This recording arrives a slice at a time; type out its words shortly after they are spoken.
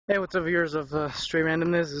Hey, what's up, viewers of Stray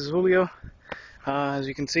Randomness? This is Julio. As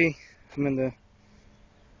you can see, I'm in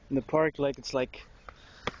the park like it's like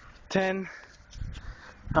 10.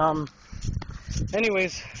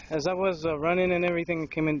 Anyways, as I was running and everything, I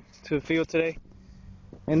came into the field today,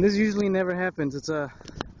 and this usually never happens. It's let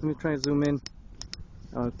me try to zoom in.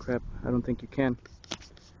 Oh crap! I don't think you can.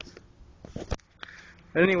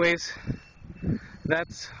 But anyways,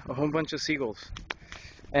 that's a whole bunch of seagulls,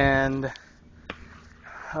 and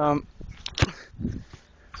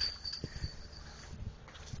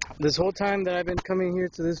this whole time that I've been coming here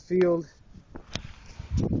to this field,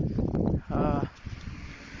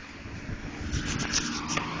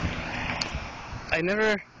 I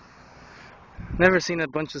never seen a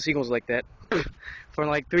bunch of seagulls like that. For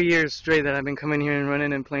like 3 years straight that I've been coming here and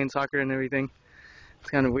running and playing soccer and everything. It's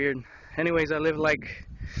kind of weird. Anyways, I live like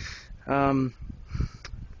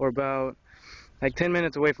for about like 10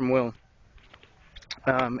 minutes away from Will.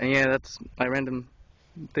 And yeah, that's my random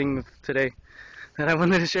thing of today that I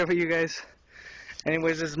wanted to share with you guys.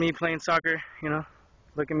 Anyways, this is me playing soccer, you know.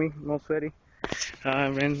 Look at me, I'm all sweaty. I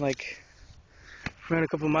ran a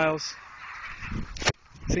couple miles.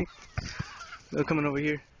 See? They're coming over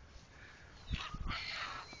here.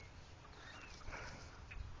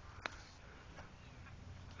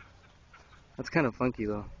 That's kind of funky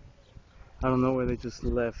though. I don't know where they just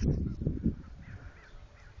left.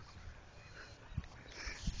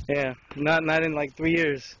 Yeah, not in like 3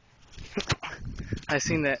 years. I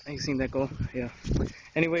seen that goal. Yeah.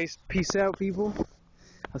 Anyways, peace out, people.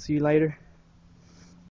 I'll see you later.